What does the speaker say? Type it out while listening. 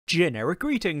Generic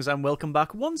greetings and welcome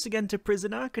back once again to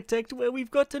Prison Architect, where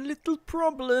we've got a little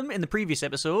problem. In the previous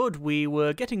episode, we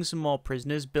were getting some more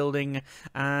prisoners, building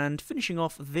and finishing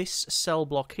off this cell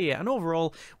block here, and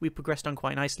overall we progressed on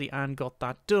quite nicely and got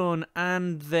that done,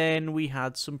 and then we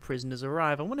had some prisoners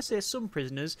arrive. I want to say some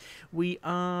prisoners. We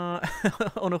are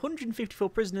on 154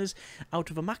 prisoners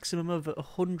out of a maximum of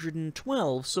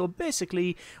 112, so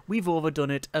basically we've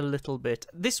overdone it a little bit.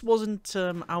 This wasn't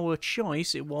our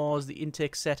choice, it was the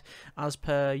intake set as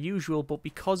per usual, but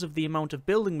because of the amount of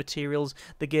building materials,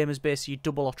 the game has basically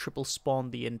double or triple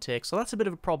spawned the intake, so that's a bit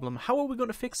of a problem. How are we going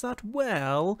to fix that?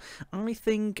 Well, I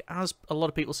think, as a lot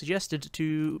of people suggested,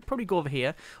 to probably go over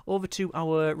here, over to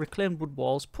our reclaimed wood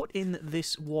walls, put in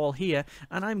this wall here,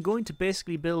 and I'm going to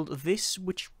basically build this,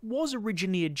 which was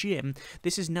originally a gym.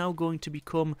 This is now going to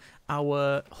become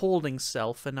our holding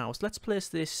cell for now. So let's place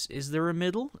this. Is there a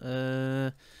middle?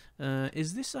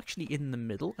 Is this actually in the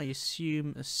middle? I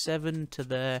assume a 7 to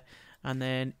there, and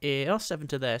then 7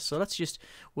 to there. So let's just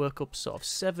work up sort of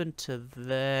 7 to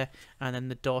there, and then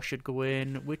the door should go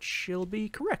in, which will be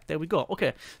correct. There we go.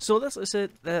 Okay, so that's, as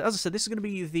I said, this is going to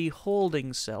be the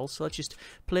holding cell. So let's just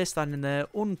place that in there,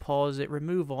 unpause it,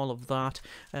 remove all of that,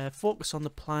 focus on the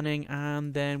planning,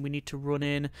 and then we need to run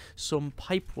in some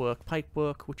pipe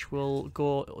work, which will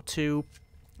go to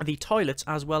the toilets,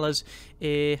 as well as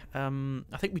a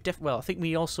I think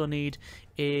we also need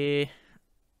a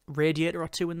radiator or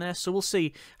two in there, so we'll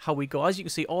see how we go. As you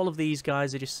can see, all of these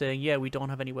guys are just saying, yeah, we don't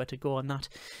have anywhere to go, and that,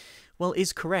 well,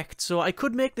 is correct. So I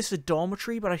could make this a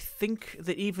dormitory, but I think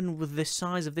that even with this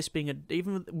size of this being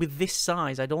even with this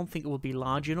size, I don't think it will be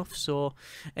large enough. So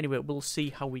anyway, we'll see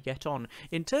how we get on.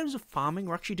 In terms of farming,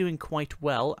 we're actually doing quite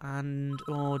well, and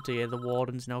oh dear, the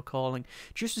warden's now calling.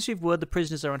 Just received word the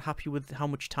prisoners are unhappy with how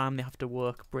much time they have to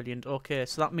work. Brilliant. Okay,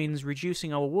 so that means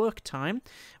reducing our work time,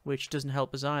 which doesn't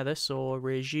help us either. So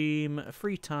regime,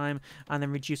 free time, and then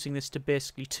reducing this to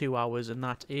basically 2 hours, and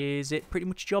that is it. Pretty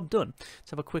much job done. Let's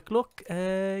have a quick look.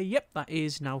 Yep, that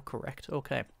is now correct.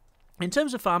 Okay. In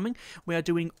terms of farming, we are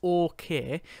doing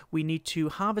okay. We need to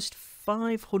harvest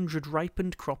 500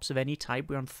 ripened crops of any type.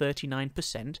 We're on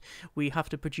 39%. We have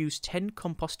to produce 10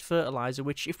 compost fertilizer,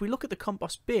 which, if we look at the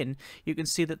compost bin, you can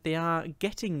see that they are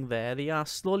getting there. They are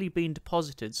slowly being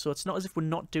deposited, so it's not as if we're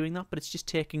not doing that, but it's just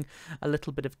taking a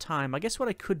little bit of time. I guess what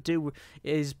I could do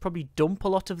is probably dump a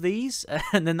lot of these,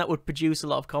 and then that would produce a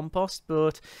lot of compost,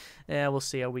 but we'll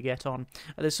see how we get on.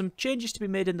 There's some changes to be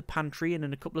made in the pantry and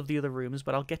in a couple of the other rooms,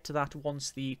 but I'll get to that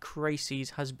once the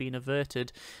crisis has been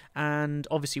averted. And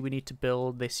obviously we need to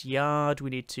build this yard, we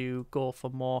need to go for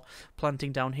more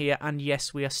planting down here, and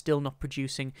yes, we are still not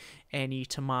producing any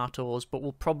tomatoes, but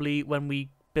we'll probably, when we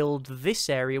build this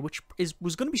area, which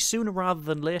was going to be sooner rather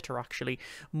than later actually,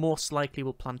 most likely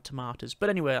we'll plant tomatoes. But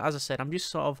anyway, as I said, I'm just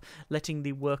sort of letting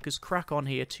the workers crack on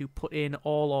here to put in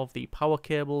all of the power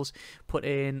cables, put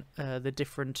in the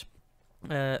different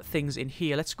things in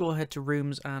here. Let's go ahead to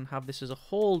rooms and have this as a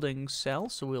holding cell,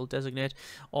 so we'll designate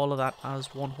all of that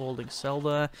as one holding cell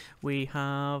there. We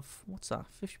have, what's that,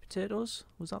 50 potatoes?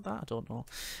 Was that? I don't know.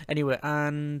 Anyway,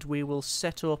 and we will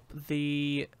set up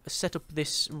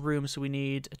this room, so we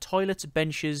need toilets,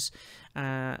 benches,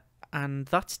 and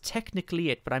that's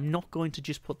technically it, but I'm not going to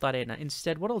just put that in.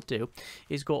 Instead, what I'll do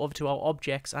is go over to our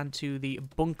objects and to the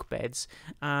bunk beds,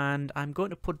 and I'm going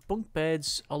to put bunk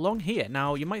beds along here.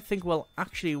 Now, you might think, well,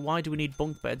 actually, why do we need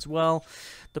bunk beds? Well,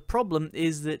 the problem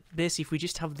is that basically if we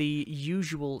just have the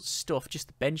usual stuff, just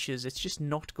the benches, it's just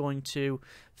not going to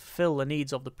fill the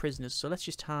needs of the prisoners. So let's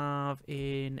just have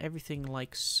in everything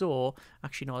like so.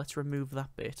 Actually, no, let's remove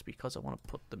that bit because I want to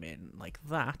put them in like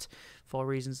that for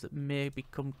reasons that may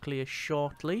become clear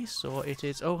shortly. So it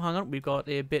is, oh, hang on, we've got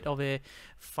a bit of a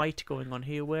fight going on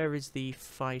here. Where is the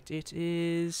fight? It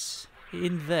is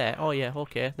in there. Oh yeah,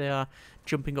 okay, they are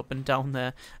jumping up and down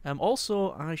there.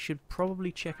 Also, I should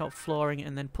probably check out flooring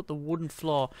and then put the wooden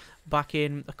floor back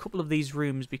in a couple of these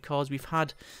rooms, because we've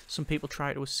had some people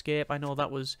try to escape. I know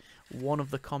that was one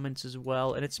of the comments as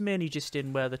well, and it's mainly just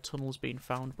in where the tunnel's been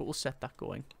found, but we'll set that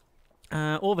going.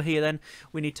 Over here then,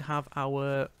 we need to have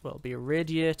our, well, it'll be a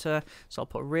radiator, so I'll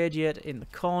put a radiator in the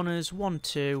corners, 1,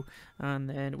 2, and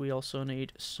then we also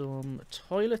need some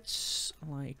toilets,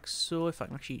 like so, if I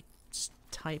can actually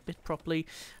type it properly,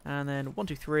 and then 1,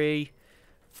 2, 3,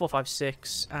 4, 5,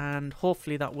 6, and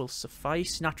hopefully that will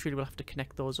suffice. Naturally we'll have to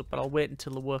connect those up, but I'll wait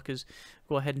until the workers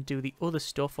go ahead and do the other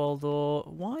stuff, although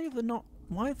why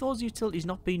have those utilities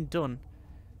not been done?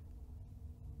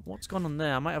 What's gone on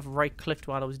there? I might have right-clicked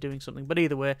while I was doing something, but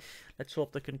either way, let's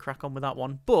hope they can crack on with that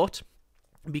one. But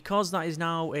because that is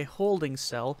now a holding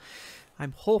cell,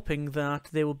 I'm hoping that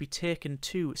they will be taken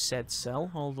to said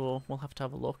cell, although we'll have to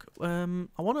have a look. I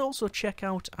want to also check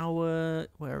out our,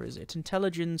 where is it,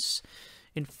 intelligence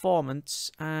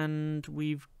informants, and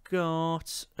we've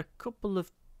got a couple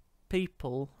of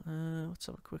people. Let's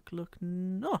have a quick look.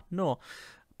 No.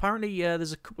 Apparently,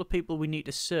 there's a couple of people we need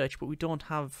to search, but we don't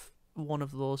have one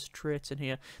of those traits in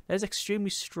here. There's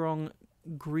extremely strong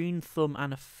green thumb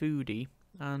and a foodie,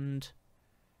 and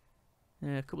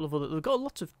a couple of other. They've got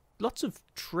lots of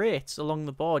traits along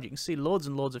the board. You can see loads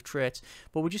and loads of traits,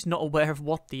 but we're just not aware of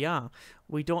what they are.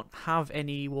 We don't have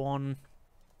anyone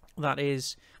that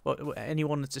is, well,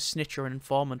 anyone that's a snitch or an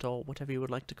informant or whatever you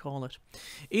would like to call it.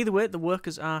 Either way, the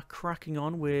workers are cracking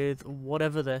on with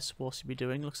whatever they're supposed to be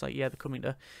doing. Looks like, yeah, they're coming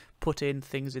to put in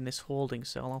things in this holding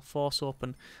cell. I'll force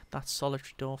open that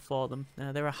solitary door for them.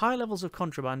 There are high levels of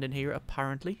contraband in here,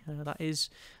 apparently. That is,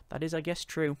 I guess,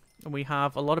 true. And we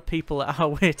have a lot of people that are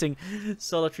waiting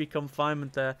solitary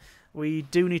confinement there. We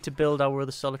do need to build our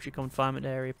other solitary confinement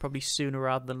area probably sooner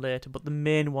rather than later, but the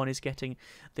main one is getting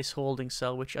this holding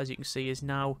cell, which, as you can see, is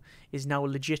now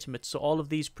legitimate. So all of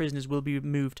these prisoners will be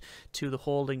moved to the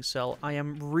holding cell. I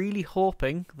am really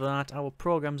hoping that our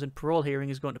programs and parole hearing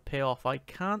is going to pay off. I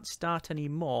can't start any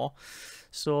more,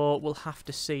 so we'll have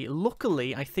to see.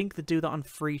 Luckily, I think they do that on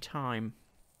free time.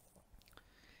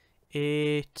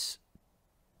 It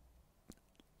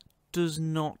does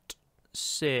not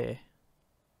say,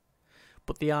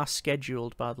 but they are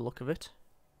scheduled by the look of it.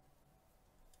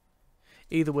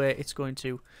 Either way, it's going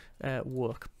to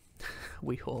work,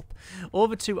 we hope.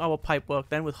 Over to our pipe work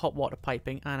then with hot water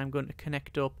piping, and I'm going to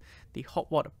connect up the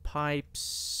hot water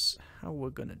pipes. How we're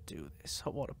going to do this?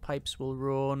 Hot water pipes will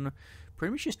run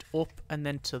pretty much just up and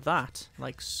then to that,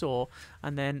 like so,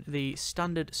 and then the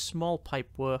standard small pipe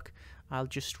work, I'll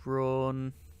just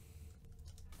run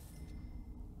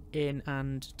in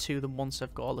and to them once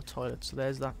I've got all the toilets. So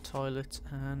there's that toilet,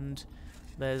 and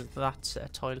there's that set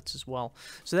of toilets as well.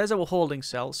 So there's our holding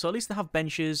cell. So at least they have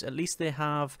benches, at least they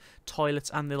have toilets,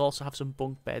 and they'll also have some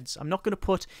bunk beds. I'm not going to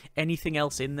put anything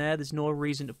else in there. There's no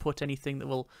reason to put anything that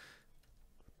will...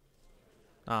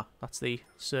 Ah, that's the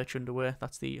search underway.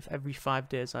 That's the every 5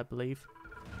 days, I believe.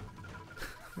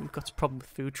 We've got a problem with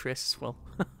food trace as well.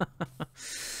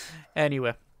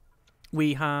 Anyway,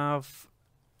 we have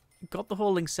got the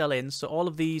holding cell in, so all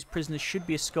of these prisoners should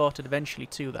be escorted eventually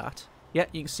to that. Yeah,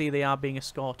 you can see they are being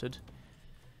escorted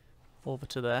over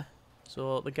to there.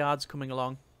 So the guards coming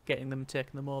along, getting them,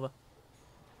 taking them over.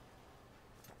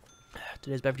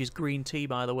 Today's beverage is green tea,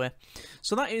 by the way.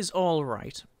 So that is all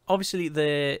right. Obviously,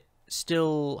 they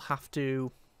still have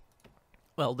to...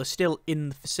 Well, they're still in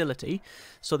the facility,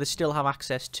 so they still have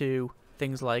access to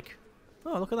things like...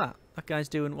 Oh, look at that. That guy's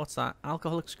doing, what's that?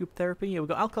 Alcoholic scoop therapy? Yeah, we've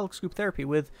got alcoholic scoop therapy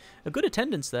with a good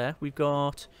attendance there. We've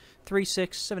got 3,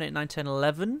 6, 7, 8, 9, 10,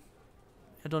 11.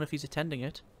 I don't know if he's attending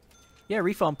it. Yeah,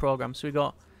 reform program. So we've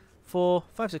got 4,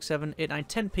 5, 6, 7, 8, 9,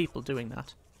 10 people doing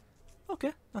that.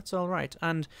 Okay, that's all right.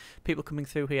 And people coming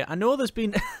through here. I know there's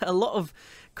been a lot of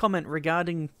comment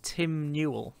regarding Tim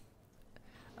Newell.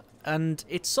 And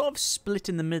it's sort of split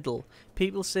in the middle.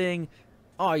 People saying,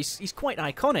 oh, he's quite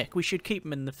iconic, we should keep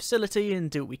him in the facility and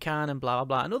do what we can and blah, blah,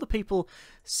 blah. And other people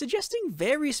suggesting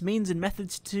various means and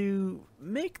methods to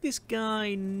make this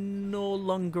guy no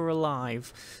longer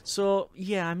alive. So,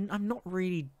 yeah, I'm not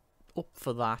really up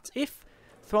for that. If,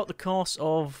 throughout the course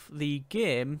of the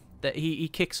game, that he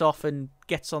kicks off and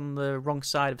gets on the wrong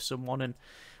side of someone and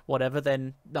whatever,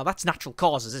 then... Now, that's natural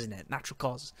causes, isn't it? Natural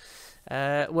causes.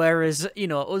 Whereas, you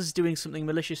know, us doing something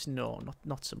malicious, no,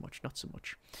 not so much, not so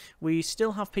much. We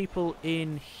still have people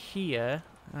in here,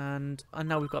 and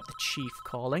now we've got the chief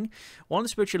calling. One of the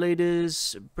spiritual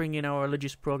leaders bringing our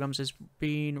religious programs has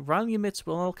been riling amidst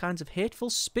all kinds of hateful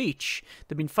speech.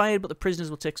 They've been fired, but the prisoners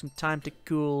will take some time to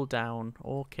cool down.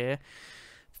 Okay.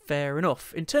 Fair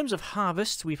enough. In terms of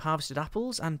harvest, we've harvested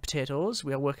apples and potatoes.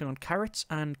 We are working on carrots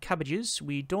and cabbages.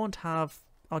 We don't have...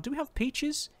 Oh, do we have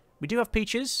peaches? We do have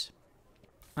peaches.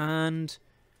 And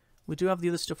we do have the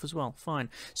other stuff as well. Fine.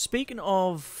 Speaking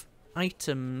of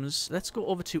items, let's go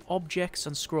over to objects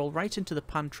and scroll right into the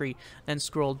pantry, then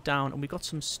scroll down, and we've got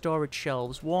some storage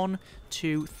shelves. 1,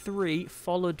 2, 3,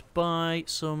 followed by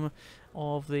some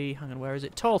of the, hang on, where is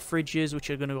it? Tall fridges, which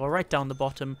are going to go right down the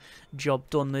bottom. Job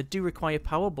done. They do require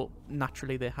power, but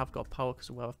naturally they have got power because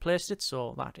of where I've placed it,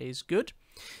 so that is good.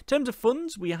 In terms of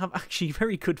funds, we have actually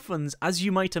very good funds, as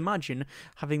you might imagine,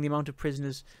 having the amount of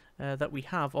prisoners that we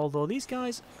have. Although these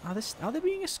guys, are they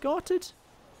being escorted?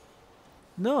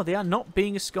 No, they are not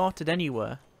being escorted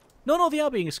anywhere. No, they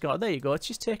are being escorted. There you go. It's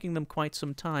just taking them quite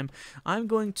some time. I'm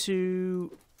going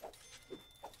to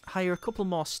hire a couple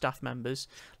more staff members.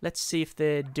 Let's see if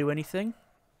they do anything.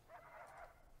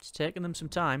 It's taking them some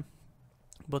time.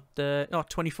 But,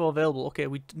 24 available. Okay,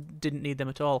 we didn't need them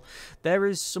at all. There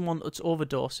is someone that's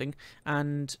overdosing,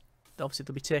 and obviously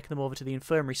they'll be taking them over to the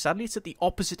infirmary. Sadly, it's at the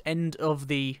opposite end of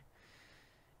the...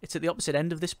 It's at the opposite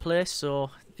end of this place, so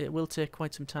it will take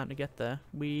quite some time to get there.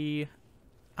 We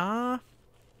are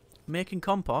making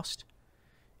compost.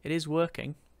 It is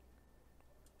working.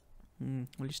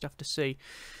 We'll just have to see.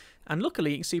 And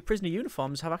luckily, you can see prisoner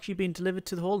uniforms have actually been delivered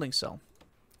to the holding cell.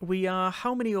 We are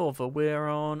how many over? We're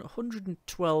on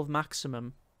 112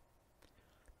 maximum,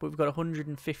 but we've got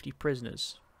 150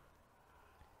 prisoners.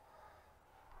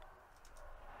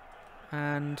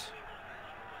 And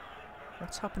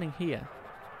what's happening here?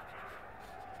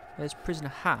 There's prisoner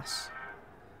Haas.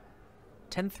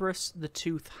 Tenthrus the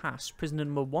Tooth Haas, prisoner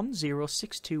number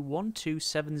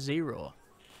 10621270.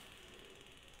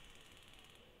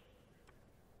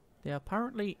 They are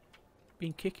apparently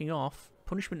been kicking off.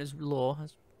 Punishment is low.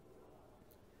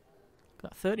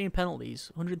 Got 13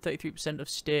 penalties, 133% of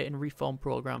state and reform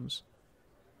programs.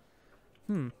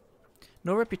 No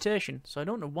reputation, so I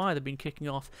don't know why they've been kicking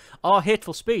off. Oh,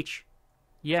 hateful speech.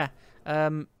 Yeah.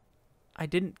 I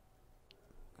didn't...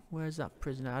 Where's that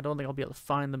prisoner? I don't think I'll be able to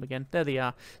find them again. There they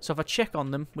are. So if I check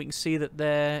on them, we can see that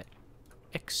their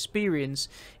experience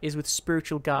is with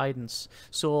spiritual guidance.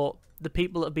 So the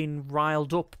people that have been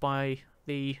riled up by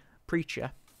the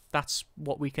preacher, that's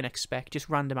what we can expect. Just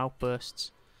random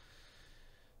outbursts.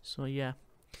 So yeah.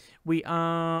 We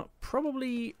are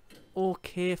probably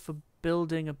okay for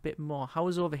building a bit more. How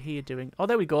is over here doing? Oh,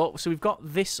 there we go. So we've got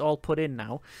this all put in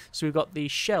now. So we've got the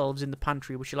shelves in the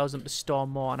pantry, which allows them to store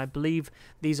more. And I believe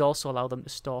these also allow them to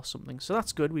store something. So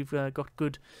that's good. We've got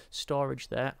good storage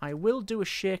there. I will do a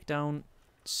shakedown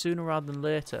sooner rather than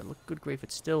later. Look, good grief,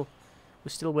 it's still... We're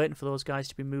still waiting for those guys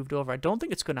to be moved over. I don't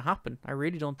think it's going to happen. I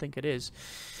really don't think it is.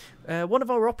 One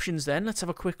of our options then, let's have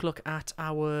a quick look at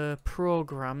our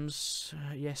programs.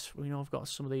 Yes, we know I've got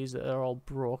some of these that are all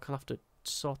broke. I'll have to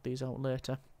sort these out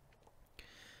later.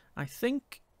 I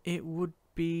think it would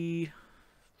be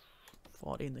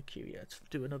 40 in the queue. Yeah, let's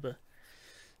do another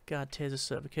guard taser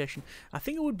certification. I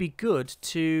think it would be good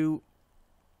to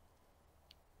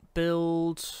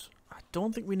build... I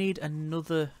don't think we need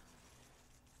another...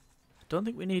 Don't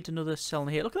think we need another cell in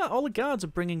here. Look at that, all the guards are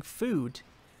bringing food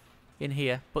in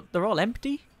here, but they're all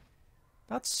empty.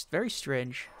 That's very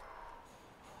strange.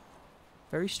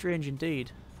 Very strange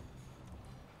indeed.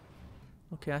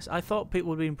 Okay, I thought people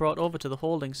were being brought over to the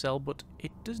holding cell, but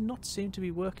it does not seem to be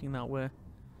working that way.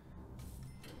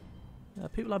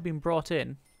 People have been brought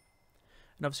in,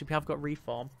 and obviously we have got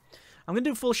reform. I'm going to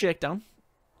do a full shakedown.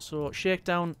 So,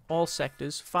 shakedown all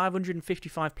sectors,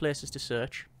 555 places to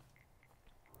search.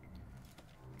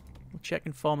 We'll check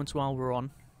informants while we're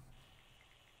on.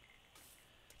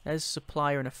 There's a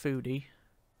supplier and a foodie.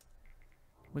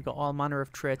 We've got all manner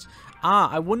of traits. Ah,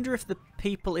 I wonder if the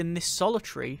people in this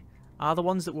solitary are the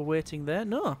ones that were waiting there.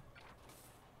 No.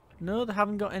 No, they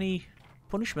haven't got any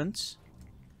punishments.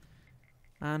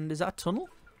 And is that a tunnel?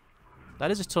 That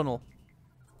is a tunnel.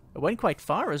 It went quite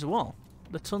far as well.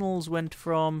 The tunnels went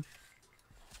from...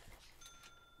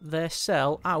 their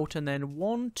cell out and then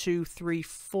 1, 2, 3,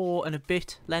 4 and a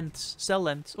bit lengths, cell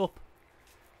lengths up.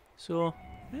 So,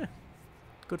 yeah,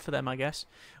 good for them, I guess.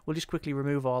 We'll just quickly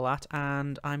remove all that,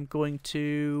 and I'm going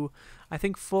to, I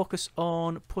think, focus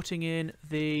on putting in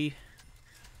the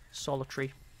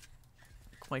solitary,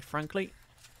 quite frankly.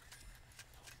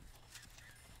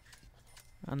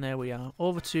 And there we are.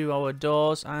 Over to our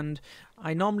doors, and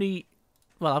I normally,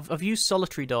 well, I've used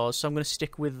solitary doors, so I'm going to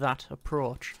stick with that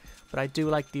approach. But I do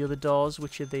like the other doors,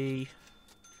 which are the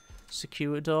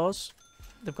secure doors.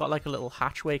 They've got like a little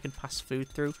hatch where you can pass food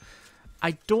through.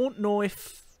 I don't know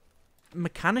if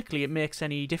mechanically it makes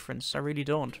any difference. I really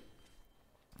don't.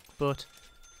 But,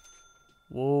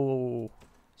 whoa.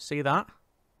 See that?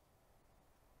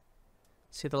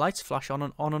 See the lights flash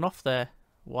on and off there.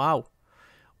 Wow.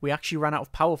 We actually ran out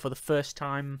of power for the first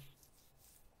time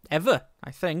ever,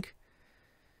 I think.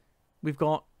 We've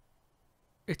got...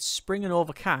 It's spring and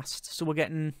overcast, so we're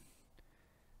getting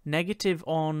negative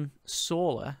on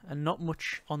solar and not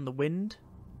much on the wind.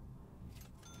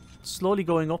 It's slowly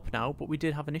going up now, but we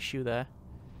did have an issue there.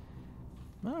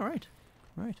 Alright,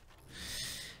 right.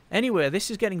 Anyway,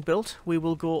 this is getting built. We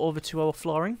will go over to our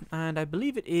flooring, and I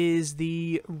believe it is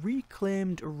the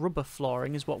reclaimed rubber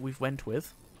flooring is what we've went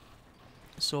with.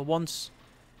 So once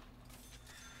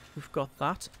we've got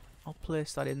that, I'll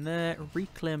place that in there.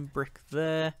 Reclaimed brick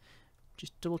there.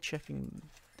 Just double checking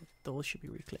that those should be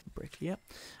reclaimed brick, yep.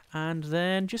 And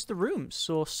then just the rooms.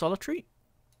 So solitary,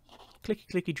 clicky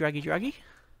clicky draggy draggy.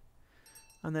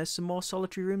 And there's some more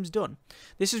solitary rooms done.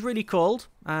 This is really cold,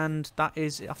 and that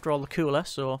is, after all, the cooler,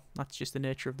 so that's just the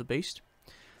nature of the beast.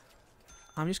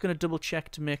 I'm just going to double check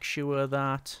to make sure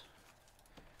that...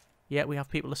 Yeah, we have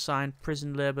people assigned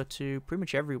prison labour to pretty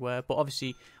much everywhere, but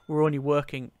obviously we're only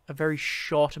working a very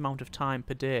short amount of time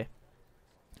per day.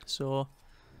 So,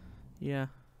 yeah.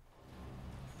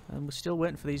 And we're still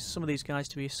waiting for some of these guys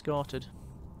to be escorted.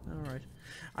 Alright.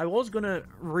 I was going to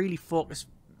really focus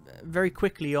very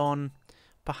quickly on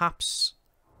perhaps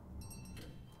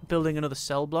building another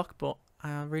cell block, but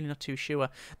I'm really not too sure.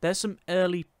 There's some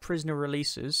early prisoner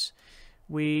releases.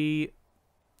 We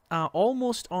are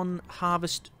almost on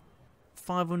harvest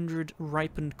 500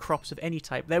 ripened crops of any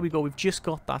type. There we go, we've just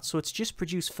got that. So it's just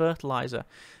produced fertilizer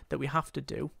that we have to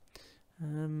do.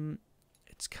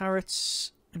 It's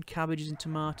carrots and cabbages and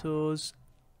tomatoes.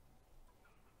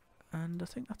 And I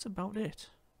think that's about it.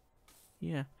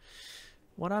 Yeah.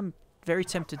 What I'm very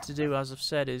tempted to do, as I've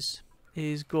said, is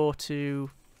go to...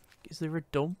 Is there a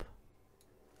dump?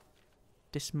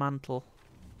 Dismantle.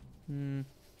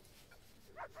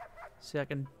 See, I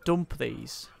can dump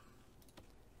these.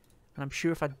 And I'm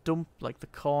sure if I dump, like, the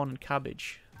corn and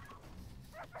cabbage,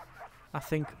 I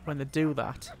think when they do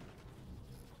that,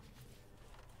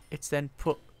 it's then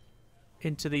put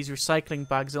into these recycling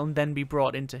bags and then be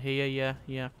brought into here.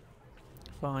 Yeah.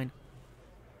 Fine.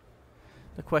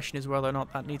 The question is whether or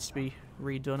not that needs to be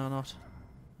redone or not.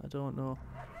 I don't know.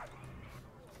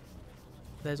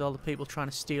 There's all the people trying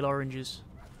to steal oranges.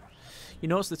 You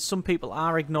notice that some people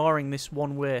are ignoring this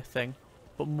one-way thing,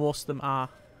 but most of them are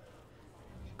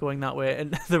going that way,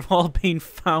 and they've all been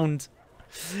found.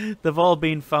 They've all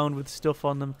been found with stuff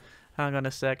on them. Hang on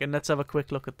a second. Let's have a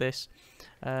quick look at this.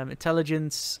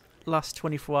 Intelligence last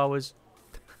 24 hours.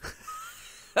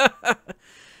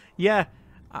 Yeah,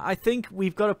 I think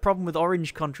we've got a problem with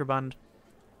orange contraband.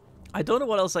 I don't know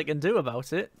what else I can do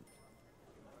about it.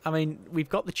 I mean, we've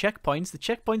got the checkpoints. The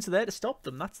checkpoints are there to stop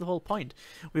them. That's the whole point.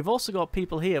 We've also got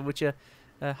people here which are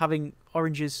having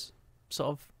oranges sort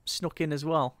of snuck in as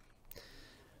well.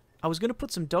 I was going to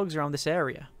put some dogs around this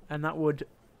area, and that would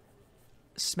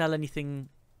smell anything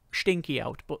stinky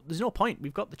out. But there's no point.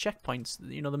 We've got the checkpoints.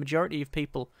 You know, the majority of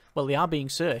people, well, they are being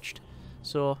searched.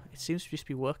 So it seems to just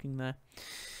be working there.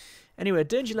 Anyway,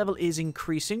 danger level is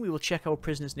increasing. We will check our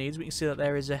prisoners' needs. We can see that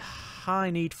there is a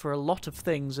high need for a lot of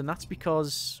things, and that's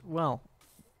because, well,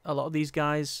 a lot of these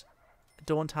guys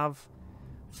don't have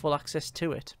full access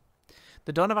to it.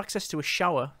 They don't have access to a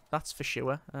shower, that's for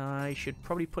sure. I should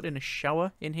probably put in a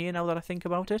shower in here now that I think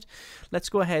about it. Let's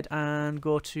go ahead and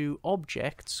go to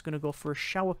objects. Going to go for a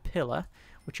shower pillar,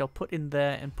 which I'll put in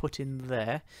there and put in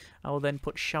there. I will then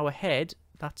put shower head.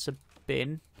 That's a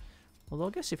bin. Although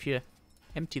I guess if you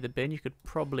empty the bin, you could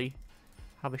probably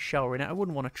have a shower in it. I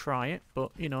wouldn't want to try it,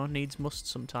 but, you know, needs must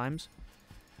sometimes.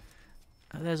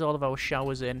 And there's all of our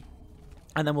showers in.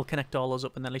 And then we'll connect all those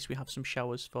up, and at least we have some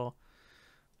showers for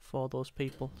those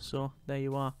people. So, there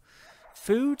you are.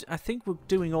 Food, I think we're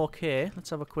doing okay.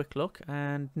 Let's have a quick look.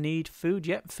 And need food.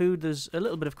 Yep, food, there's a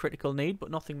little bit of critical need, but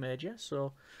nothing major.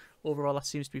 So, overall, that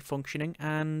seems to be functioning.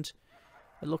 And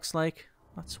it looks like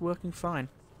that's working fine.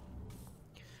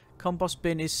 Compost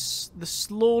bin is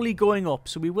slowly going up,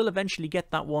 so we will eventually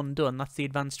get that one done. That's the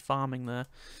advanced farming there.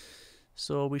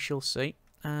 So we shall see.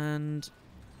 And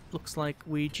looks like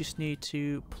we just need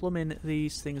to plumb in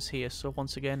these things here. So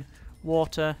once again,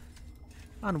 water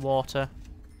and water,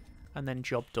 and then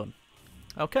job done.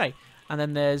 Okay, and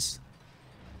then there's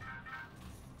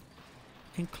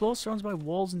enclosed surrounded by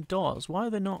walls and doors. Why are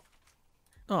they not?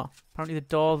 Oh, apparently the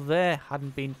door there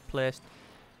hadn't been placed.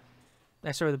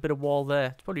 Sorry, the bit of wall there.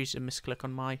 It's probably just a misclick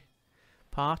on my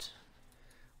part.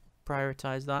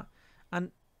 Prioritise that. And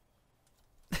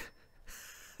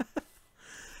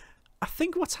I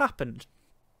think what's happened,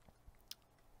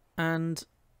 and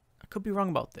I could be wrong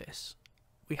about this,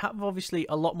 we have obviously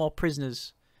a lot more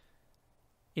prisoners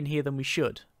in here than we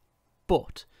should,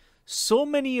 but so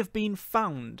many have been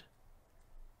found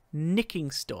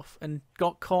nicking stuff and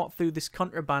got caught through this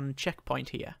contraband checkpoint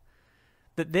here,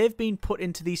 that they've been put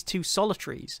into these two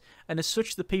solitaries, and as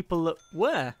such the people that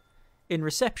were in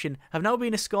reception have now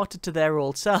been escorted to their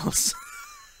old cells.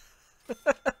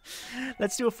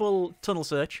 Let's do a full tunnel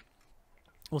search.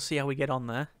 We'll see how we get on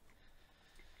there.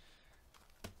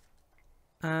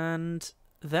 And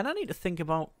then I need to think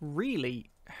about really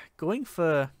going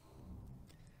for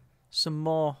some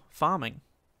more farming.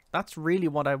 That's really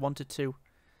what I wanted to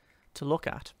look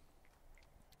at.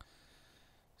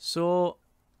 So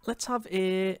let's have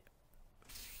a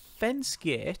fence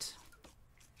gate,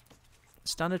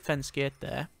 standard fence gate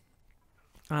there,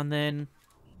 and then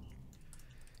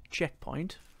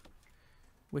checkpoint.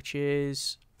 which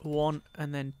is 1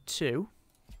 and then 2,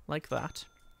 like that.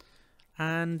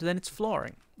 And then it's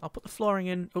flooring. I'll put the flooring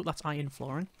in. Oh, that's iron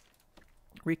flooring.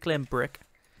 Reclaim brick.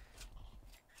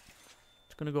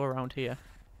 It's going to go around here.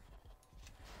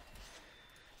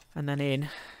 And then in.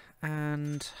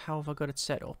 And how have I got it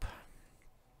set up?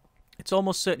 It's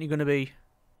almost certainly going to be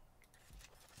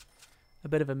a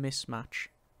bit of a mismatch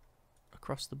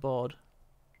across the board.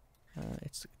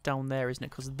 It's down there, isn't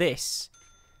it? Because this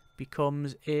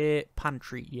becomes a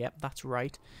pantry. Yep, that's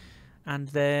right. And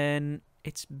then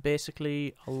it's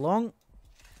basically along,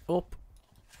 up,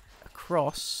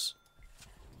 across,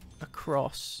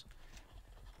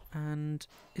 and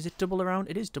is it double around?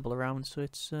 It is double around, so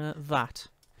it's that.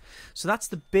 So that's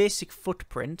the basic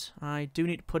footprint. I do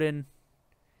need to put in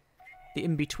the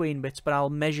in-between bits, but I'll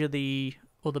measure the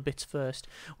other bits first.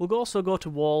 We'll also go to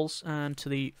walls and to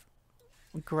the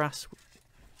grass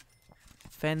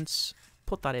fence.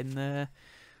 Put that in there.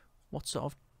 What sort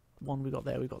of one we got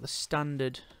there? We got the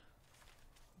standard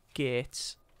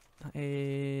gates. That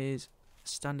is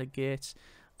standard gates.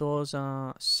 Those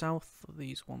are south.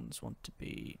 These ones want to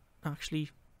be actually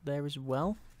there as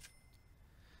well.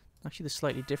 Actually, they're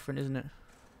slightly different, isn't it?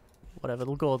 Whatever,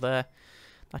 they'll go there.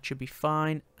 That should be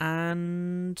fine.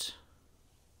 And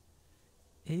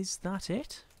is that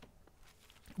it?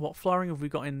 What flooring have we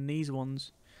got in these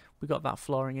ones? We got that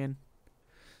flooring in.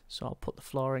 So I'll put the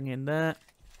flooring in there.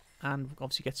 And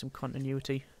obviously get some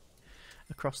continuity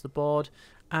across the board.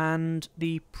 And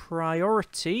the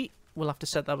priority, we'll have to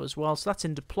set that as well. So that's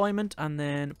in deployment. And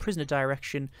then prisoner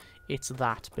direction, it's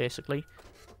that, basically.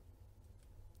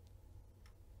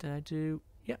 Did I do...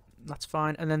 Yep, that's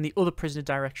fine. And then the other prisoner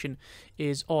direction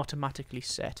is automatically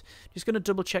set. Just going to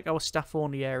double check our staff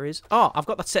only areas. Oh, I've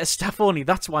got that set as staff only.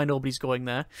 That's why nobody's going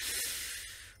there.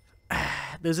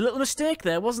 There's a little mistake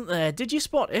there, wasn't there? Did you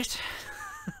spot it?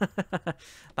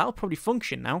 That'll probably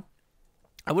function now.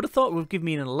 I would have thought it would give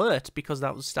me an alert because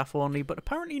that was staff only, but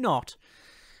apparently not.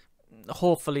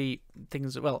 Hopefully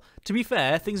things... Well, to be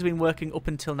fair, things have been working up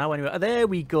until now anyway. There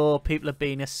we go. People are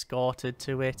being escorted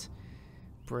to it.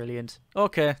 Brilliant.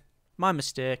 Okay, my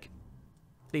mistake.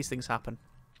 These things happen.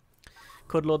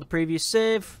 Could load the previous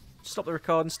save, stop the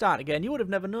recording, start again. You would have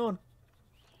never known.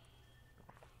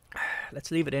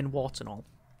 Let's leave it in, warts and all.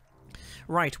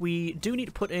 Right, we do need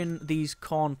to put in these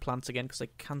corn plants again because I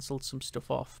cancelled some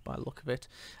stuff off by the look of it.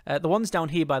 The ones down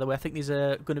here, by the way, I think these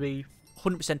are going to be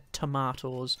 100%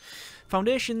 tomatoes.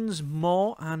 Foundations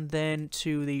more, and then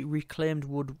to the reclaimed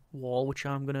wood wall, which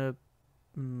I'm going to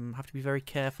have to be very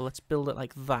careful. Let's build it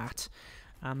like that.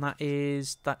 And that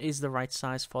is the right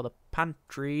size for the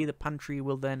pantry. The pantry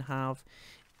will then have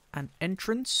an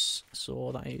entrance.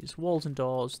 So that is walls and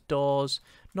doors,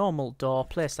 normal door,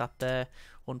 place that there,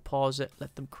 unpause it,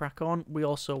 let them crack on. We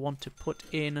also want to put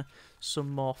in some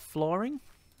more flooring,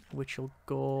 which will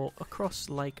go across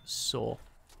like so.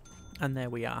 And there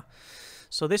we are.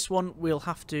 So this one we'll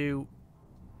have to...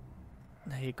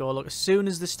 There you go, look, as soon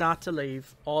as they start to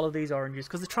leave, all of these oranges,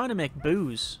 because they're trying to make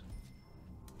booze.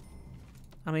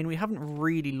 I mean, we haven't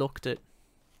really looked at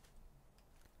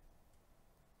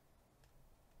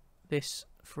this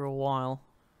for a while.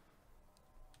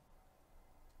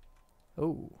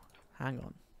 Oh, hang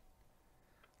on.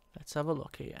 Let's have a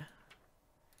look here.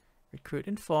 Recruit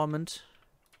informant.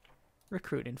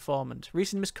 Recruit informant.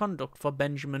 Recent misconduct for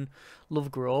Benjamin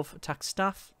Lovegrove. Attacked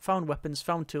staff, found weapons,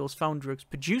 found tools, found drugs,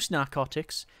 produced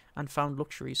narcotics, and found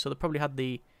luxuries. So they probably had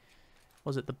the...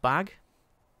 Was it the bag?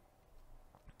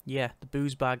 Yeah, the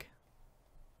booze bag.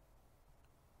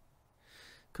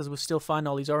 Because we'll still find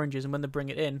all these oranges, and when they bring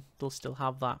it in, they'll still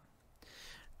have that.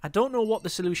 I don't know what the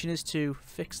solution is to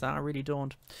fix that. I really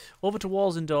don't. Over to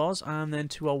walls and doors, and then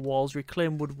to our walls.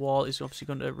 Reclaimed wood wall is obviously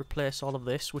going to replace all of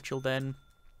this, which will then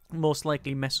most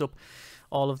likely mess up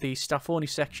all of the staff only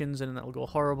sections, and that'll go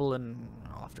horrible, and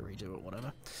I'll have to redo it,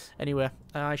 whatever. Anyway,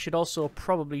 I should also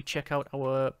probably check out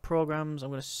our programs. I'm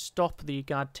going to stop the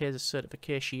guard taser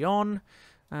certification on,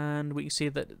 and we can see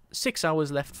that 6 hours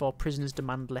left for prisoners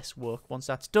demand less work. Once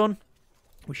that's done,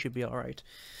 we should be alright.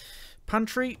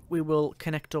 Pantry, we will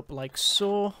connect up like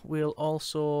so. We'll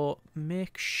also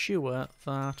make sure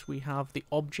that we have the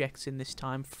objects in this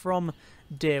time from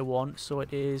day one. So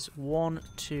it is 1,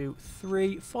 2,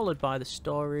 3, followed by the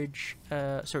storage,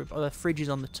 the fridge is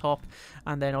on the top,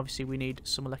 and then obviously we need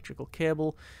some electrical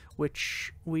cable,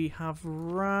 which we have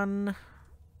run.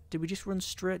 Did we just run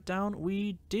straight down?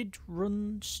 We did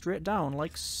run straight down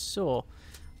like so,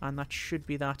 and that should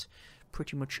be that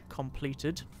pretty much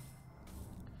completed.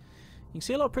 You can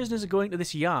see a lot of prisoners are going to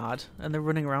this yard, and they're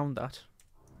running around that.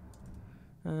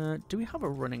 Do we have a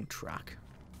running track?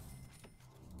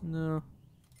 No.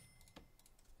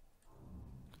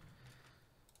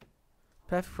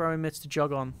 Perfect for our inmates to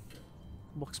jog on.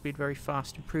 Walk speed very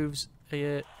fast. Improves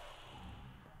the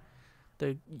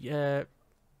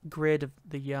grade of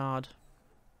the yard.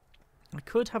 I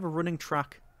could have a running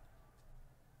track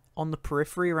on the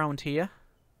periphery around here.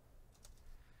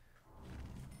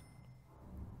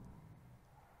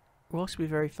 Walk speed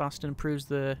very fast and improves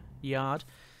the yard.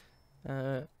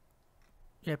 Yeah,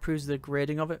 improves the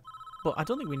grading of it. But I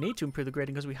don't think we need to improve the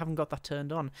grading because we haven't got that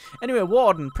turned on. Anyway,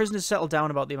 Warden. Prisoners settle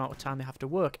down about the amount of time they have to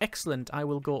work. Excellent. I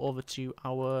will go over to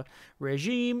our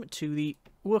regime, to the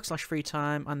work/free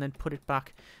time, and then put it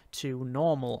back to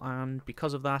normal. And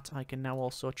because of that, I can now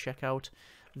also check out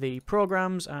the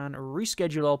programs and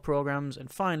reschedule all programs.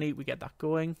 And finally, we get that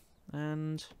going.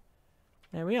 And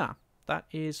there we are. That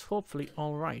is hopefully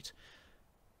all right.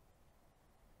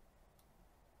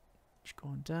 Just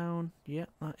going down. Yeah,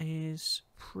 that is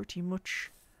pretty much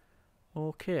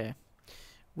okay.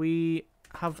 We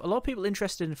have a lot of people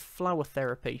interested in flower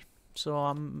therapy, so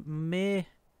I may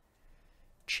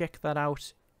check that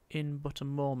out in but a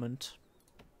moment.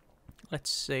 Let's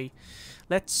see.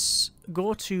 Let's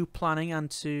go to planning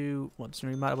and to, well, it doesn't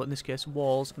really matter, but in this case,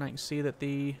 walls, and I can see that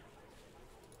the...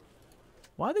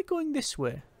 Why are they going this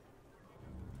way?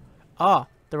 Ah,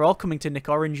 they're all coming to nick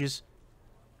oranges.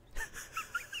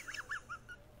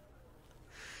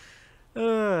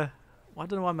 I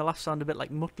don't know why my laugh sounded a bit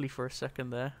like Muttley for a second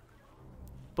there.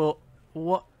 But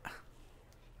what?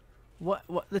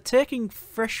 They're taking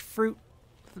fresh fruit.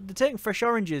 They're taking fresh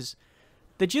oranges.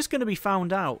 They're just going to be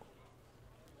found out.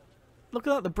 Look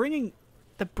at that.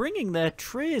 They're bringing their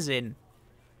trays in.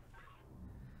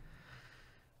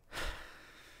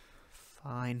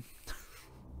 Fine.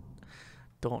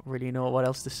 Don't really know what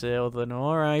else to say other than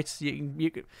all right.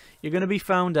 You're going to be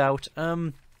found out.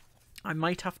 I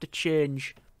might have to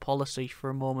change policy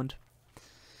for a moment.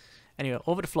 Anyway,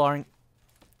 over to flooring.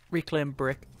 Reclaim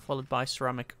brick, followed by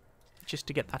ceramic. Just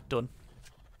to get that done.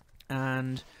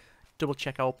 And double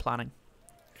check our planning.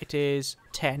 It is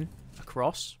 10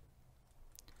 across.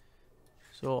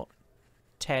 So,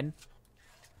 10.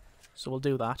 So we'll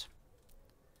do that.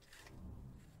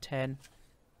 10.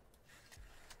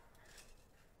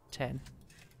 10.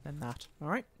 Then that.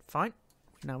 Alright, fine.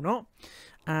 Now not.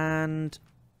 And...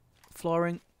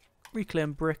 flooring,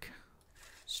 reclaim brick,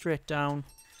 straight down,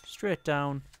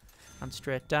 and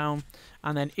straight down,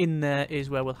 and then in there is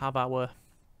where we'll have our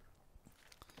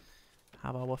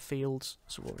fields.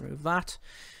 So we'll remove that.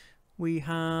 We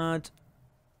had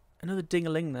another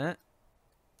ding-a-ling there.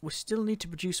 We still need to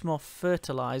produce more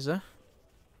fertilizer.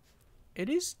 It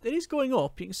is going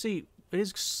up. You can see it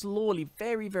is slowly,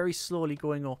 very, very slowly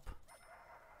going up,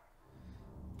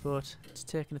 but it's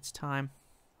taking its time.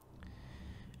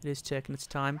 It is taking its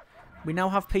time. We now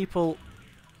have people...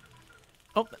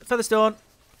 Oh, Featherstone!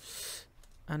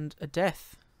 And a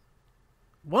death.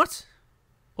 What?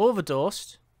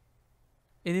 Overdosed?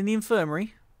 In the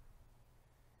infirmary?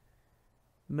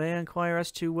 May I inquire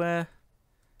as to where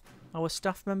our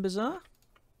staff members are?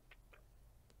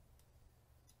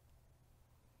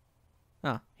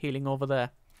 Ah, healing over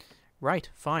there. Right,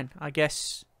 fine. I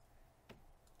guess,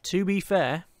 to be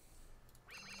fair...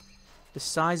 the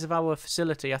size of our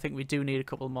facility, I think we do need a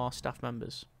couple more staff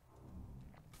members.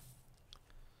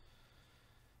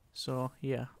 So,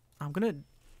 yeah. I'm going to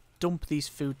dump these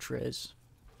food trays.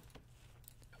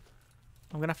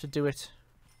 I'm going to have to do it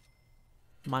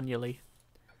manually.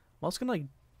 I'm also going to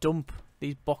dump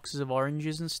these boxes of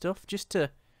oranges and stuff just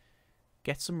to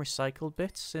get some recycled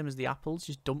bits. Same as the apples,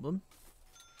 just dump them.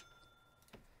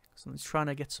 So I'm trying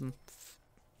to get some...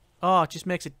 Oh, it just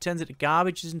turns it to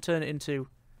garbage, doesn't turn it into...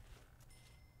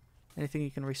 anything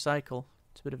you can recycle.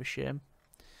 It's a bit of a shame.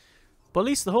 But at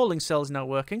least the holding cell is now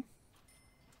working.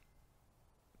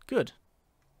 Good.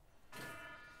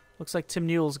 Looks like Tim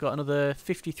Newell's got another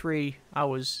 53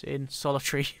 hours in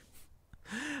solitary.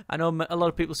 I know a lot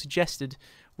of people suggested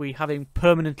we have him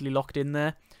permanently locked in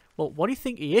there. Well, what do you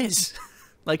think he is?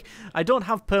 Like, I don't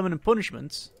have permanent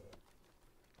punishments.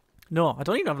 No, I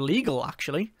don't even have legal,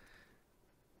 actually.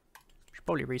 Should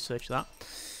probably research that.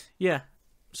 Yeah.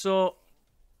 So...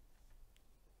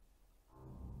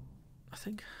 I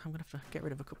think I'm gonna have to get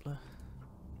rid of a couple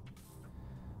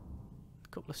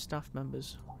of staff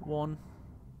members. 1,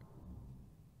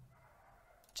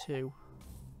 2.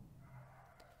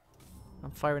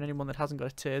 I'm firing anyone that hasn't got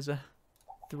a taser.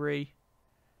 3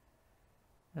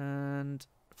 and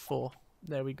 4.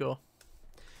 There we go.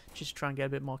 Just try and get a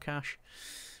bit more cash.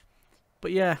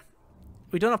 But yeah,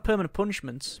 we don't have permanent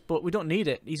punishments, but we don't need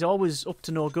it. He's always up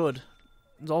to no good.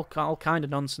 There's all kind of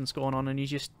nonsense going on, and he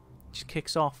just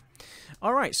kicks off.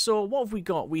 Alright, so what have we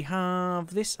got? We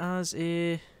have this as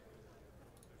a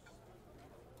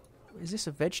Is this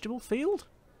a vegetable field?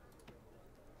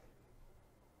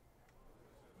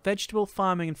 Vegetable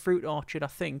farming and fruit orchard, I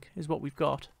think, is what we've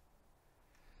got.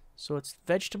 So it's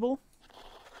vegetable,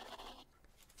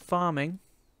 farming,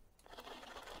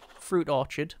 fruit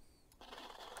orchard,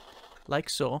 like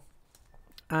so.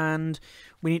 And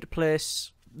we need to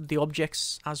place the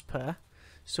objects as per.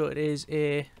 So it is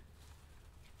a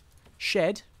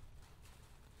shed.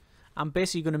 I'm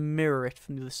basically going to mirror it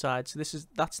from the other side. So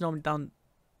that's normally down.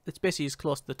 It's basically as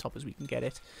close to the top as we can get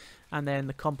it. And then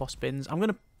the compost bins. I'm going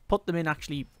to put them in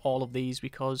actually all of these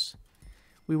because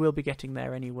we will be getting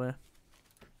there anyway.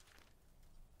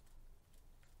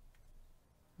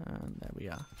 And there we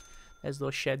are. There's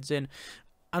those sheds in.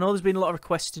 I know there's been a lot of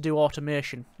requests to do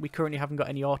automation. We currently haven't got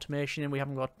any automation, and we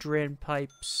haven't got drain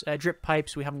pipes, drip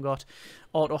pipes. We haven't got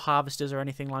auto harvesters or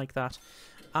anything like that.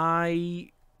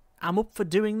 I am up for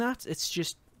doing that. It's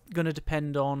just going to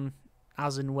depend on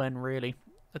as and when, really.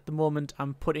 At the moment,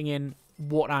 I'm putting in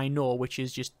what I know, which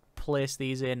is just place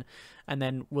these in, and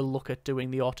then we'll look at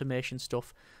doing the automation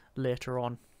stuff later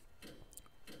on.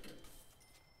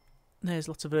 There's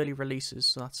lots of early releases,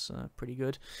 so that's pretty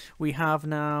good. We have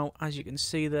now, as you can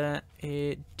see there,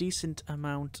 a decent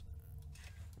amount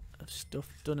of stuff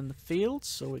done in the field,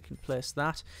 so we can place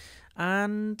that.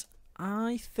 And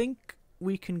I think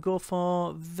we can go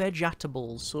for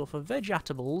vegetables. So for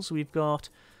vegetables, we've got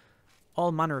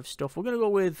all manner of stuff. We're going to go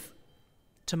with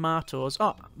tomatoes.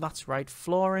 Oh, that's right,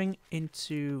 flooring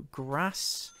into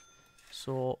grass.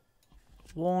 So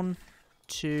 1,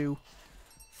 2,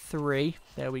 3.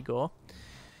 There we go.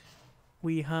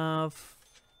 We have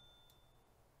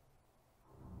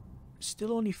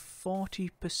still only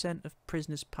 40% of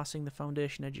prisoners passing the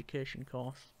foundation education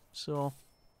course, so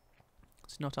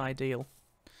it's not ideal.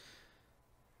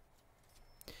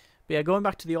 But yeah, going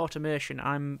back to the automation,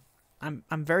 I'm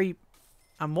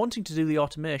wanting to do the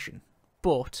automation,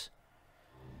 but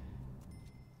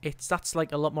that's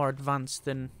like a lot more advanced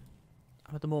than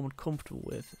I'm at the moment comfortable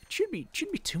with. It shouldn't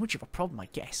be too much of a problem, I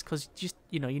guess, because just,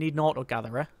 you know, you need an auto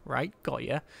gatherer, right? Got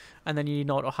you. And then you need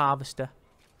an auto harvester.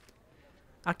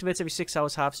 Activates every 6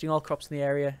 hours, harvesting all crops in the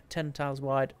area, 10 tiles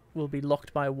wide, will be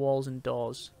locked by walls and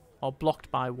doors, or blocked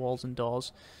by walls and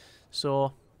doors.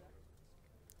 So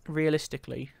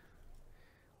realistically,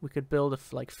 we could build a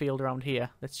field around here.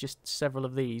 That's just several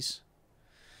of these,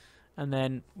 and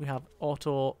then we have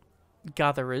auto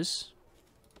gatherers.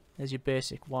 There's your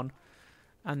basic one.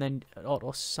 And then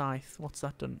auto scythe. What's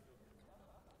that done?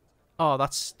 Oh,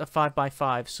 that's a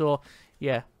 5x5. So,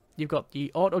 yeah, you've got the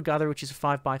auto gather, which is a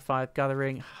 5x5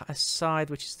 gathering. A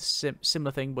scythe, which is the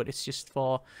similar thing, but it's just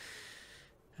for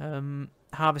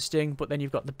harvesting. But then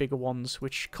you've got the bigger ones,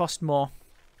 which cost more,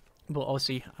 but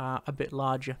obviously are a bit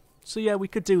larger. So yeah, we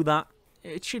could do that.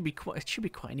 It should be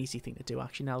quite an easy thing to do,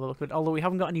 actually. Now that I look at it. Although we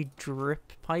haven't got any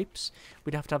drip pipes,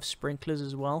 we'd have to have sprinklers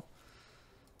as well.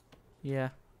 Yeah.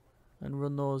 And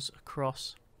run those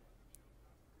across.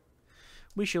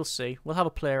 We shall see. We'll have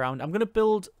a play around. I'm going to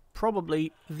build,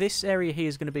 probably, this area here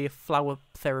is going to be a flower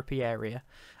therapy area.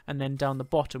 And then down the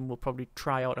bottom, we'll probably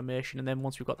try automation. And then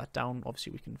once we've got that down,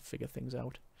 obviously we can figure things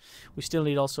out. We still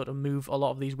need also to move a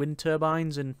lot of these wind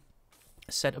turbines and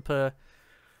set up a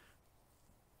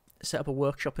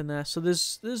workshop in there. So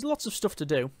there's lots of stuff to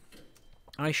do.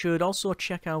 I should also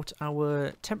check out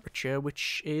our temperature,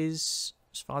 which is,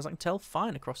 as far as I can tell,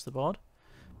 fine across the board.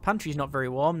 Pantry's not very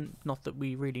warm, not that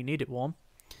we really need it warm.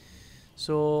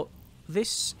 So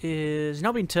this is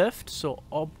now been turfed, so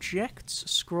objects,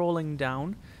 scrolling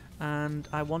down, and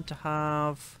I want to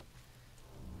have,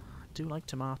 I do like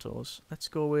tomatoes. Let's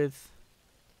go with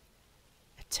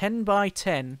a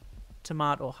 10x10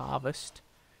 tomato harvest,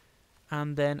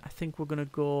 and then I think we're going to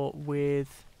go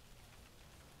with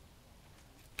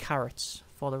carrots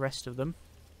for the rest of them,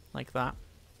 like that.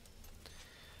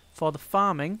 For the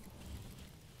farming,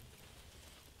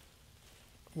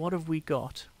 what have we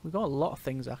got? We've got a lot of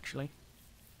things, actually.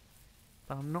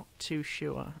 But I'm not too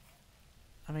sure.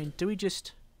 I mean, do we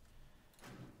just...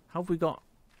 How have we got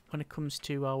when it comes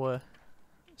to our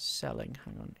selling?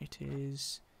 Hang on, it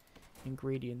is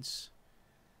ingredients.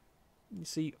 You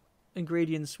see,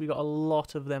 ingredients, we got a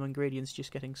lot of them ingredients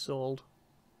just getting sold.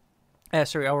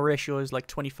 Sorry, our ratio is like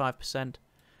 25%. I'm going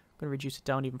to reduce it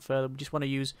down even further. We just want to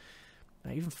use...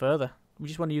 even further. We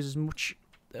just want to use as much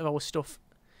of our stuff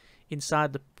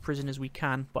inside the prison as we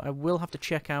can, but I will have to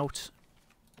check out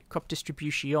crop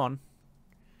distribution.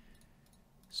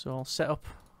 So I'll set up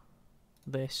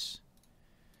this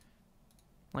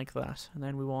like that, and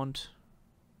then we want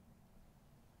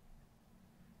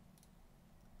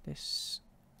this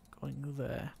going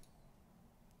there.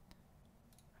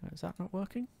 Is that not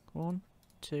working? 1,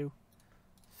 2,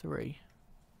 3.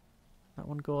 That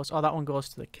one goes... Oh, that one goes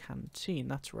to the canteen.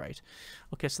 That's right.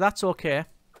 Okay, so that's okay.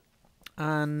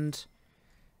 And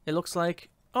it looks like...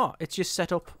 Oh, it's just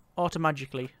set up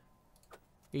automatically.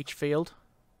 Each field.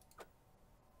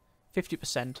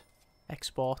 50%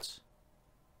 exports.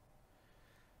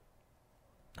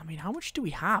 I mean, how much do we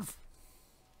have?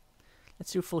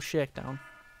 Let's do a full shakedown.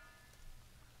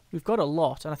 We've got a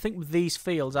lot, and I think with these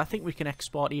fields, I think we can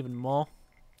export even more.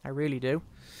 I really do.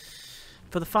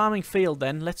 For the farming field,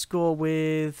 then, let's go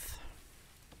with...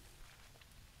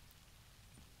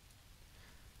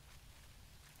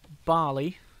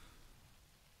 barley.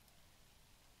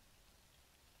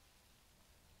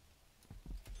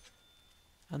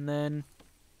 And then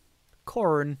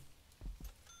corn.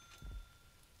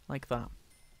 Like that.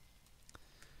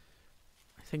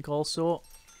 I think also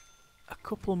a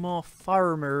couple more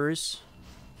farmers.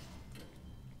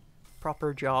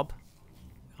 Proper job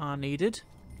are needed.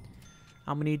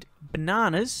 And we need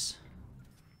bananas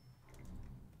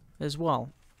as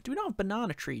well. Do we not have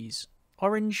banana trees?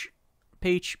 Orange,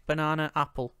 peach, banana,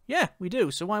 apple. Yeah, we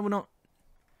do. So why we're not...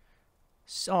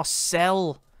 Oh,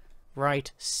 sell.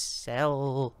 Right,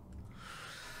 sell.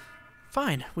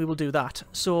 Fine, we will do that.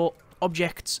 So,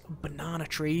 objects, banana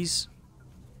trees.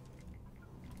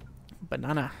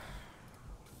 Banana.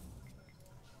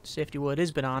 Safety word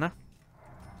is banana.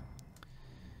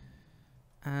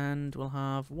 And we'll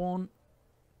have 1,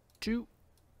 2.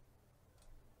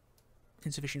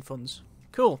 Insufficient funds.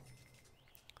 Cool.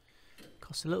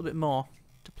 Costs a little bit more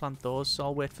to plant those, so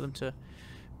I'll wait for them to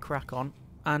crack on.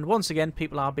 And once again,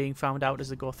 people are being found out as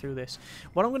they go through this.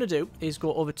 What I'm going to do is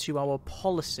go over to our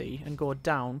policy and go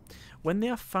down. When they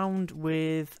are found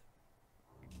with...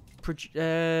 That's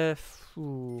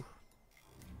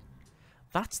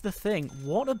the thing.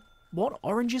 What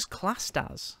orange is classed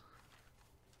as?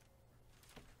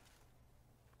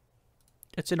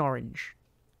 It's an orange.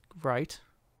 Right.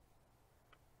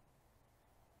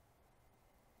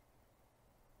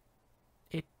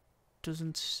 It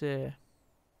doesn't say...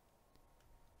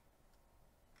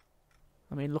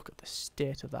 I mean, look at the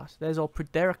state of that. There's all...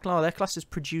 Their class is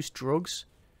produced drugs.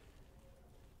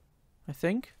 I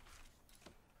think.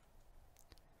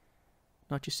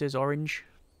 Not just says orange.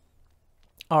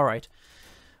 Alright.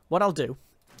 What I'll do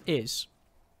is,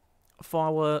 for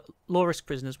our low-risk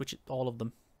prisoners, which is all of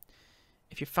them,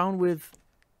 if you're found with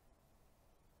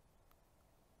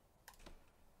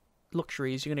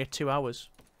luxuries, you're going to get 2 hours.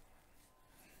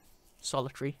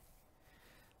 Solitary.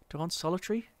 Do I want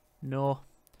solitary? No.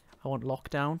 I want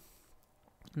lockdown.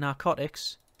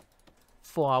 Narcotics.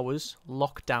 4 hours.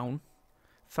 Lockdown.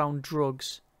 Found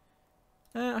drugs.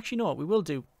 Actually, no. We will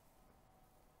do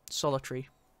solitary.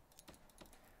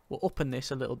 We'll open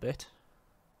this a little bit.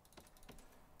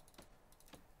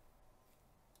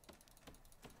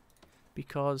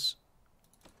 Because,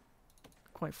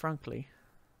 quite frankly,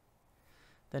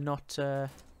 they're not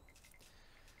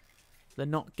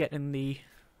getting the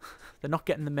they're not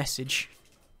getting the message.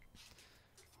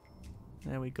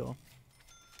 There we go.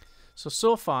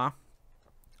 So far,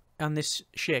 on this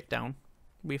shakedown,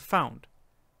 we've found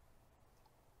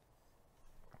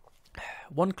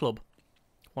 1 club,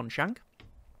 1 shank,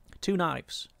 2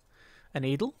 knives, a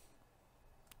needle,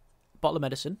 bottle of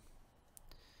medicine,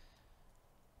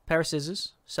 pair of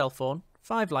scissors, cell phone,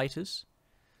 5 lighters,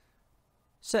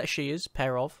 set of shears,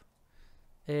 pair of,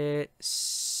 a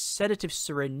sedative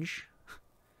syringe,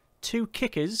 2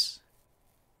 kickers,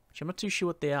 which I'm not too sure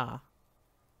what they are.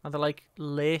 Are they like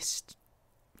laced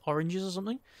oranges or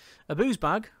something? A booze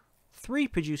bag, 3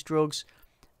 produced drugs,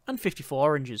 and 54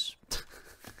 oranges.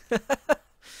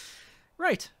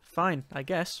 Right, fine, I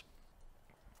guess.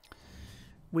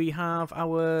 We have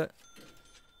our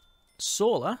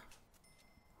solar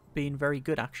being very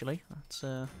good, actually. That's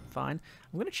fine.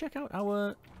 I'm going to check out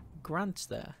our grants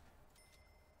there.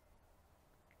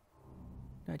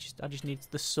 I just need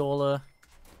the solar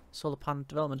panel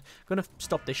development. I'm going to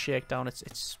stop this shakedown.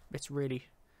 It's really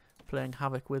playing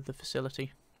havoc with the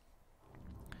facility.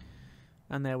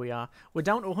 And there we are. We're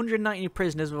down to 190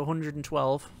 prisoners with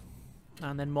 112.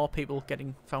 And then more people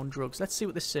getting found drugs. Let's see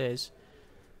what this says.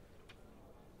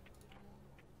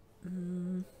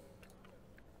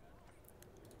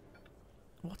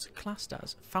 What's it classed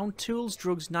as? Found tools,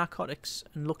 drugs, narcotics,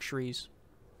 and luxuries.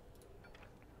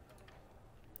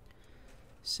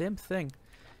 Same thing.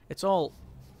 It's all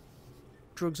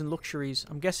drugs and luxuries.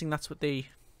 I'm guessing that's what the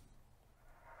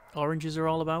oranges are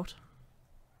all about.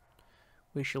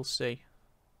 We shall see.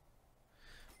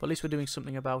 But at least we're doing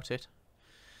something about it.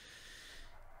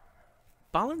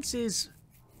 Balance is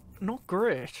not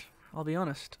great, I'll be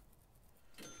honest.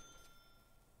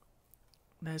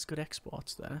 There's good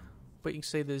exports there. But you can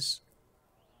see there's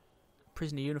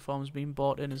prisoner uniforms being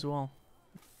bought in as well.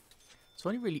 It's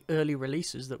only really early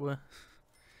releases that we're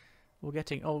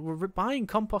getting. Oh, we're buying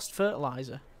compost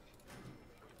fertilizer.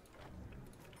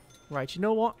 Right, you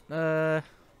know what?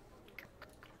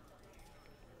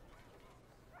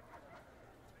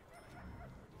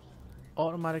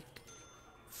 Automatic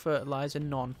fertilizer,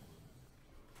 none.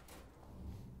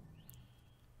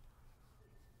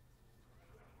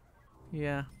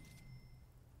 Yeah.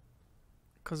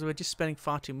 Because we're just spending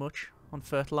far too much on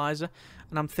fertilizer.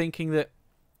 And I'm thinking that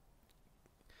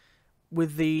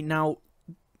with the now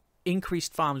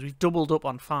increased farms, we've doubled up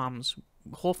on farms.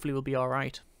 Hopefully we'll be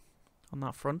alright on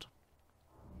that front.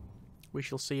 We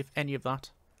shall see if any of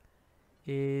that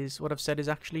is what I've said is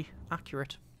actually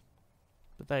accurate.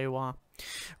 But there you are.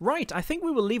 Right, I think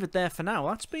we will leave it there for now.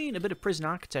 That's been a bit of Prison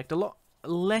Architect. A lot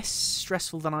less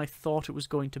stressful than I thought it was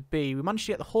going to be. We managed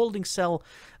to get the holding cell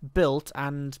built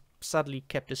and sadly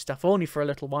kept his staff only for a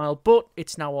little while, but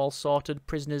it's now all sorted.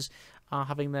 Prisoners are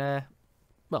having their,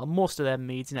 well, most of their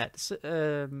needs met.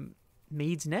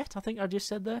 Needs net, I think I just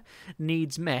said there.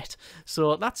 Needs met.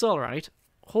 So that's alright.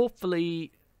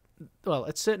 Hopefully, well,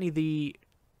 it's certainly the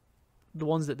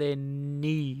ones that they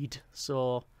need.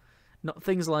 So, not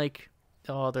things like,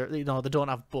 oh, they don't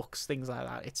have books, things like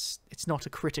that. It's not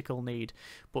a critical need,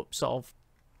 but sort of,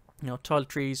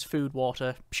 toiletries, food,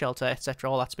 water, shelter, etc.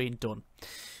 All that's being done.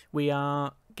 We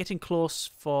are getting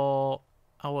close for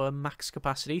our max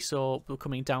capacity, so we're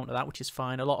coming down to that, which is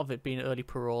fine. A lot of it being early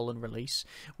parole and release.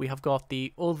 We have got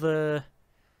the other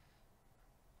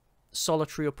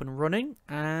solitary up and running,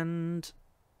 and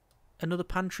another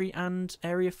pantry and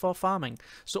area for farming.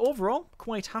 So overall,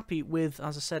 quite happy with,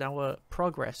 as I said, our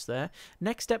progress there.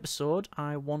 Next episode,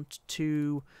 I want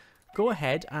to go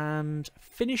ahead and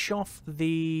finish off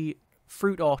the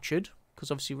fruit orchard,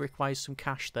 because obviously it requires some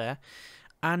cash there,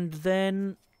 and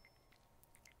then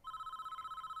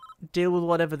deal with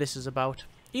whatever this is about.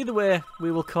 Either way,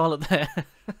 we will call it there.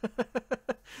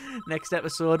 Next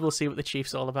episode, we'll see what the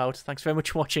Chief's all about. Thanks very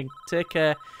much for watching. Take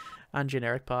care, and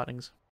generic partings.